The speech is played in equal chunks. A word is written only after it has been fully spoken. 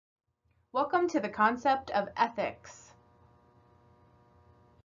Welcome to the concept of ethics.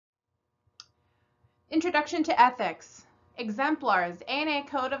 Introduction to ethics. Exemplars, ANA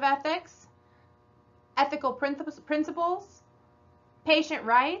Code of Ethics, ethical principles, patient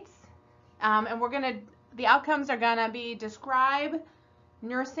rights, and the outcomes are gonna be describe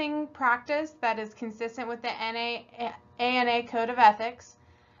nursing practice that is consistent with the ANA Code of Ethics,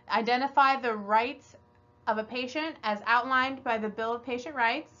 identify the rights of a patient as outlined by the Bill of Patient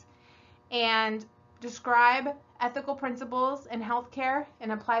Rights, and describe ethical principles in healthcare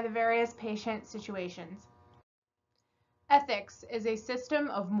and apply the various patient situations. Ethics is a system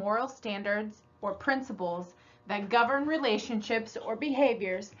of moral standards or principles that govern relationships or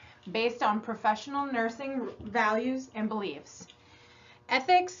behaviors based on professional nursing values and beliefs.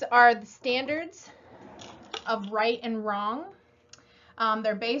 Ethics are the standards of right and wrong.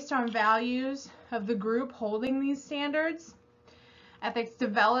 They're based on values of the group holding these standards. Ethics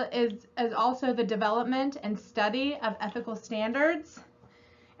is also the development and study of ethical standards,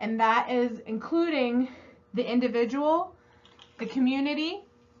 and that is including the individual, the community,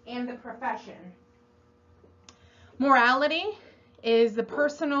 and the profession. Morality is the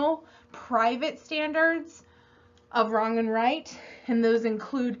personal, private standards of wrong and right, and those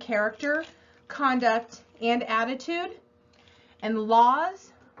include character, conduct, and attitude. And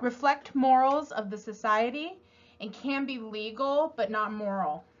laws reflect morals of the society and can be legal but not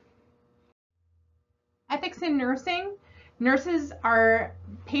moral. Ethics in nursing. Nurses are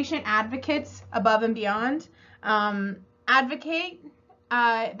patient advocates above and beyond. Advocate,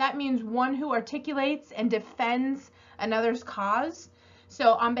 that means one who articulates and defends another's cause.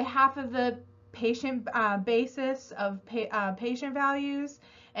 So on behalf of the patient basis of patient values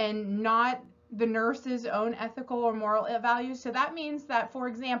and not the nurse's own ethical or moral values. So that means that, for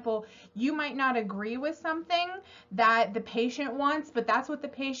example, you might not agree with something that the patient wants, but that's what the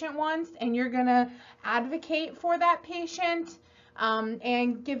patient wants, and you're gonna advocate for that patient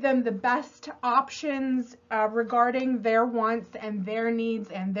and give them the best options regarding their wants and their needs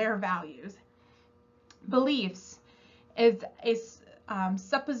and their values. Beliefs is a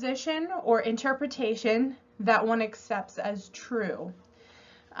supposition or interpretation that one accepts as true.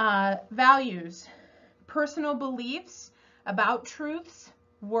 Values, personal beliefs about truths,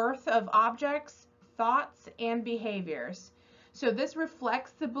 worth of objects, thoughts, and behaviors. So this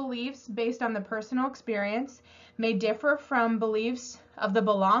reflects the beliefs based on the personal experience, may differ from beliefs of the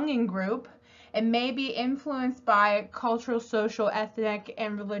belonging group, and may be influenced by cultural, social, ethnic,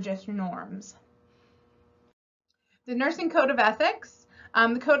 and religious norms. The Nursing Code of Ethics.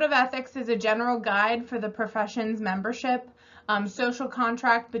 The Code of Ethics is a general guide for the profession's membership. Social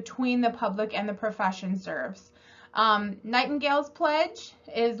contract between the public and the profession serves. Nightingale's Pledge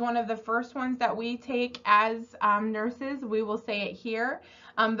is one of the first ones that we take as nurses. We will say it here.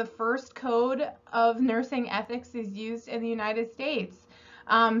 The first code of nursing ethics is used in the United States.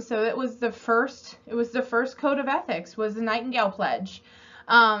 So it was the first code of ethics was the Nightingale Pledge.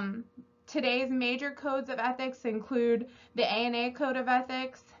 Today's major codes of ethics include the ANA Code of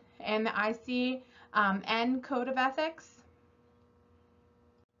Ethics and the ICN Code of Ethics.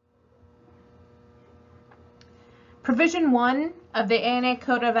 Provision 1 of the ANA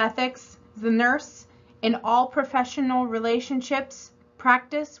Code of Ethics, the nurse in all professional relationships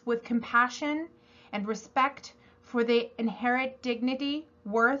practice with compassion and respect for the inherent dignity,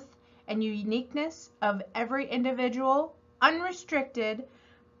 worth, and uniqueness of every individual, unrestricted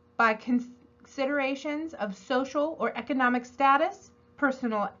by considerations of social or economic status,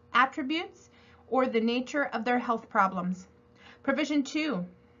 personal attributes, or the nature of their health problems. Provision 2.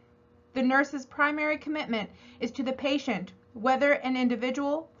 The nurse's primary commitment is to the patient, whether an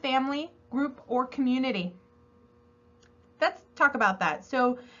individual, family, group, or community. Let's talk about that.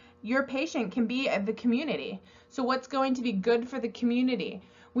 So your patient can be the community. So what's going to be good for the community?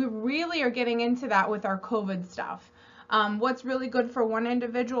 We really are getting into that with our COVID stuff. What's really good for one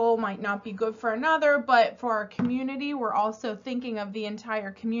individual might not be good for another, but for our community, we're also thinking of the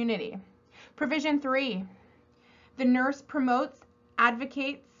entire community. Provision 3, the nurse promotes,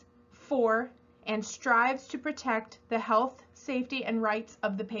 advocates for, and strives to protect the health, safety, and rights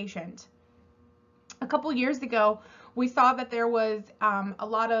of the patient. A couple years ago, we saw that there was a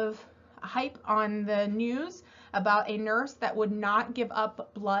lot of hype on the news about a nurse that would not give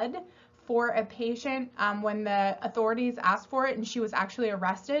up blood for a patient when the authorities asked for it, and she was actually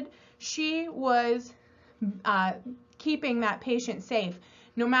arrested. She was keeping that patient safe.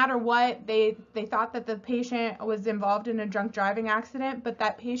 No matter what, they thought that the patient was involved in a drunk driving accident, but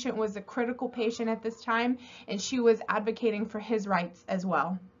that patient was a critical patient at this time, and she was advocating for his rights as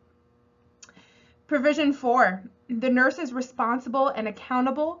well. Provision 4, the nurse is responsible and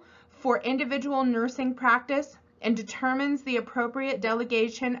accountable for individual nursing practice and determines the appropriate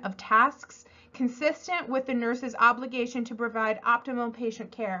delegation of tasks consistent with the nurse's obligation to provide optimal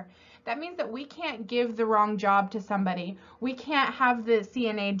patient care. That means that we can't give the wrong job to somebody. We can't have the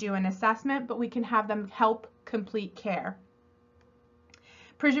CNA do an assessment, but we can have them help complete care.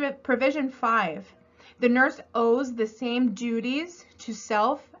 Provision 5. The nurse owes the same duties to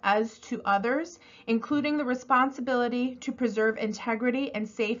self as to others, including the responsibility to preserve integrity and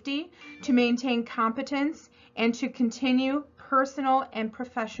safety, to maintain competence, and to continue personal and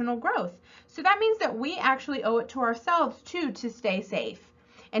professional growth. So that means that we actually owe it to ourselves too to stay safe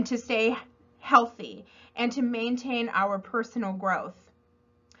and to stay healthy and to maintain our personal growth.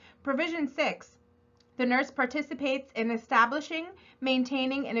 Provision 6. The nurse participates in establishing,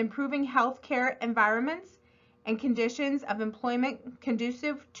 maintaining, and improving healthcare environments and conditions of employment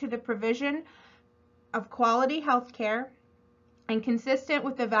conducive to the provision of quality healthcare and consistent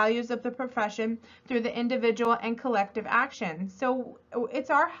with the values of the profession through the individual and collective action. So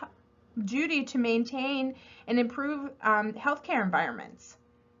it's our duty to maintain and improve healthcare environments.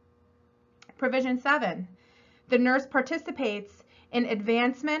 Provision 7. The nurse participates in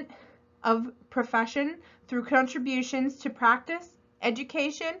advancement of profession through contributions to practice,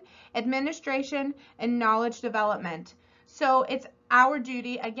 education, administration, and knowledge development. So it's our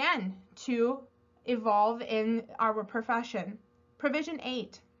duty, again, to evolve in our profession. Provision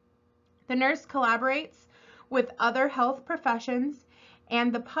 8. The nurse collaborates with other health professions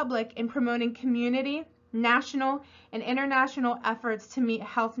and the public in promoting community, national, and international efforts to meet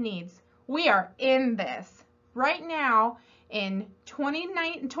health needs. We are in this. Right now, in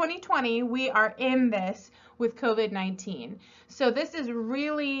 2020, we are in this with COVID-19. So this is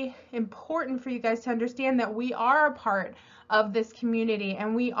really important for you guys to understand that we are a part of this community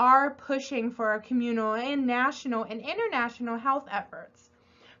and we are pushing for our communal and national and international health efforts.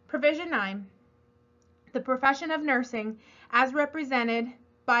 Provision 9. The profession of nursing, as represented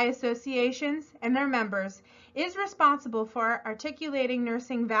by associations and their members, is responsible for articulating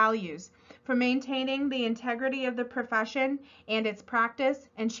nursing values, for maintaining the integrity of the profession and its practice,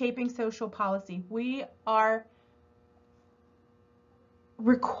 and shaping social policy. We are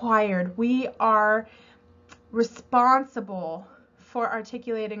required, we are responsible for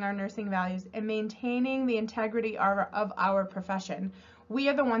articulating our nursing values and maintaining the integrity of our profession. We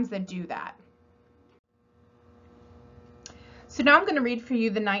are the ones that do that. So now I'm going to read for you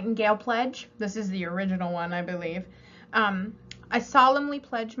the Nightingale Pledge. This is the original one, I believe. I solemnly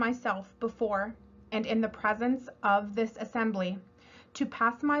pledge myself before and in the presence of this assembly to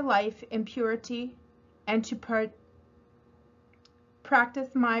pass my life in purity and to practice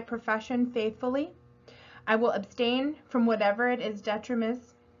my profession faithfully. I will abstain from whatever it is detrimental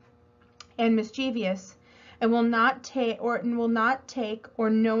and mischievous, and will not take or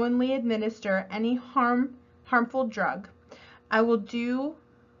knowingly administer any harmful drug. I will do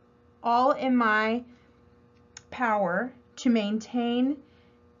all in my power to maintain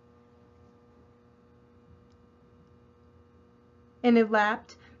and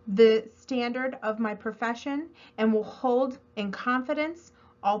adapt the standard of my profession, and will hold in confidence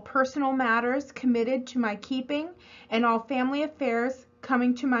all personal matters committed to my keeping and all family affairs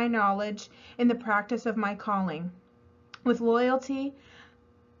coming to my knowledge in the practice of my calling. With loyalty,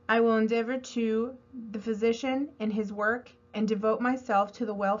 I will endeavor to the physician in his work and devote myself to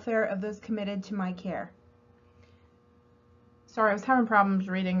the welfare of those committed to my care. Sorry, I was having problems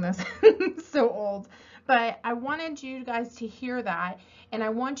reading this. It's so old. But I wanted you guys to hear that, and I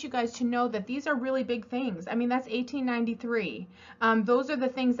want you guys to know that these are really big things. I mean, that's 1893. Those are the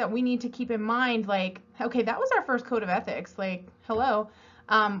things that we need to keep in mind. Like, okay, that was our first code of ethics. Like, hello.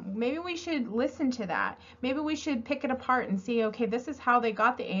 Maybe we should listen to that. Maybe we should pick it apart and see, okay, this is how they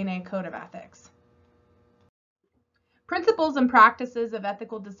got the ANA Code of Ethics. Principles and practices of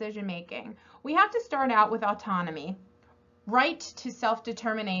ethical decision making. We have to start out with autonomy. Right to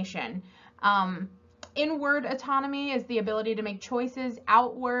self-determination. Inward autonomy is the ability to make choices.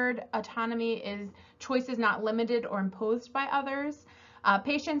 Outward autonomy is choices not limited or imposed by others.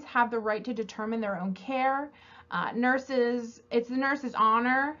 Patients have the right to determine their own care. Nurses, it's the nurse's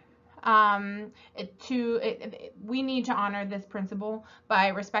honor. We need to honor this principle by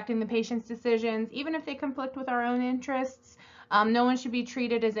respecting the patient's decisions, even if they conflict with our own interests. No one should be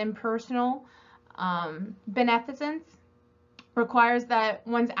treated as impersonal. Beneficence requires that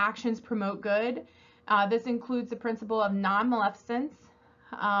one's actions promote good. This includes the principle of non-maleficence.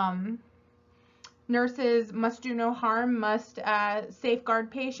 Nurses must do no harm, must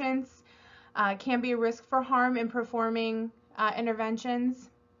safeguard patients, can be a risk for harm in performing interventions,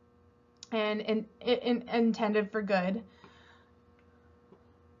 and intended for good.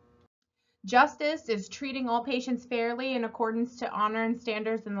 Justice is treating all patients fairly in accordance to honor and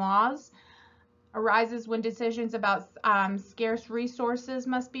standards and laws. Arises when decisions about scarce resources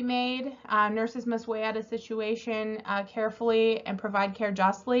must be made. Nurses must weigh out a situation carefully and provide care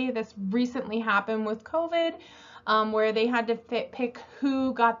justly. This recently happened with COVID, where they had to pick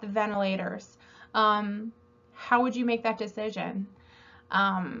who got the ventilators. How would you make that decision?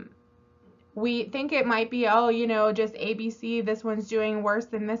 We think it might be, oh, just ABC, this one's doing worse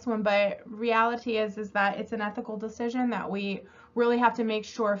than this one, but reality is that it's an ethical decision that we really have to make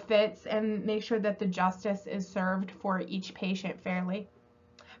sure fits and make sure that the justice is served for each patient fairly.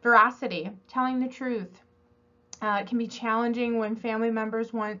 Veracity, telling the truth. It can be challenging when family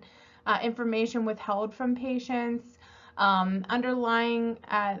members want information withheld from patients. Underlying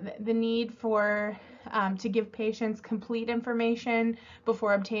the need for to give patients complete information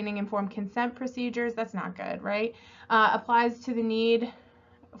before obtaining informed consent procedures. That's not good, right? Applies to the need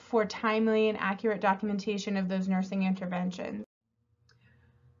for timely and accurate documentation of those nursing interventions.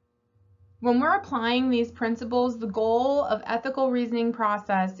 When we're applying these principles, the goal of ethical reasoning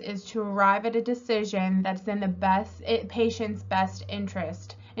process is to arrive at a decision that's in the patient's best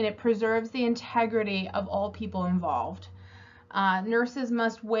interest, and it preserves the integrity of all people involved. Nurses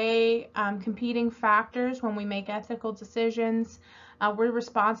must weigh competing factors when we make ethical decisions. We're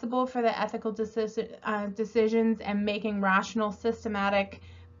responsible for the ethical decisions and making rational, systematic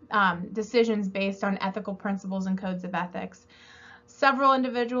decisions based on ethical principles and codes of ethics. Several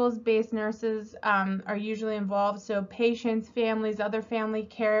individuals-based nurses are usually involved, so patients, families, other family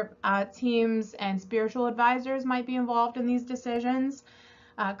care teams, and spiritual advisors might be involved in these decisions.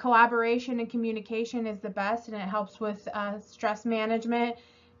 Collaboration and communication is the best, and it helps with stress management,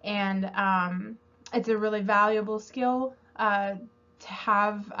 and it's a really valuable skill to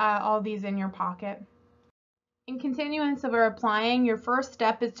have all these in your pocket. In continuance of our applying, your first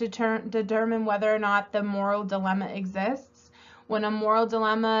step is to determine whether or not the moral dilemma exists. When a moral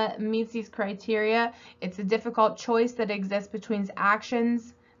dilemma meets these criteria, it's a difficult choice that exists between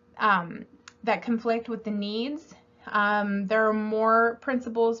actions that conflict with the needs. There are more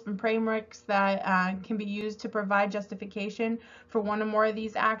principles and frameworks that can be used to provide justification for one or more of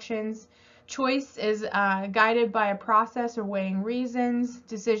these actions. Choice is guided by a process or weighing reasons.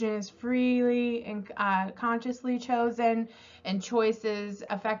 Decision is freely and consciously chosen, and choice is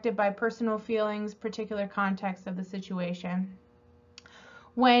affected by personal feelings, particular context of the situation.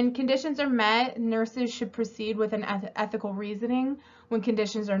 When conditions are met, nurses should proceed with an ethical reasoning. When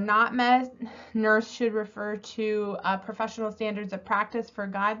conditions are not met, nurse should refer to professional standards of practice for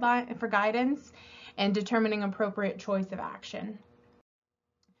guidance and determining appropriate choice of action.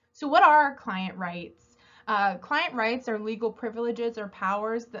 So what are client rights? Client rights are legal privileges or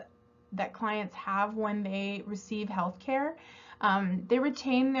powers that clients have when they receive health care. They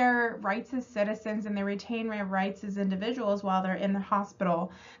retain their rights as citizens and they retain their rights as individuals while they're in the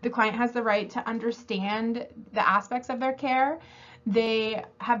hospital. The client has the right to understand the aspects of their care. They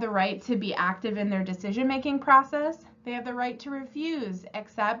have the right to be active in their decision-making process. They have the right to refuse,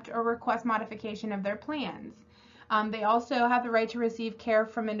 accept, or request modification of their plans. They also have the right to receive care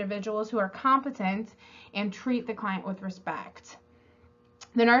from individuals who are competent and treat the client with respect.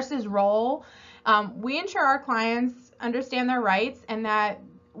 The nurse's role, we ensure our clients understand their rights and that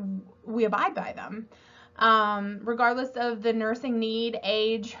we abide by them, regardless of the nursing need,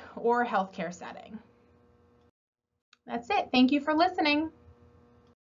 age, or healthcare setting. That's it. Thank you for listening.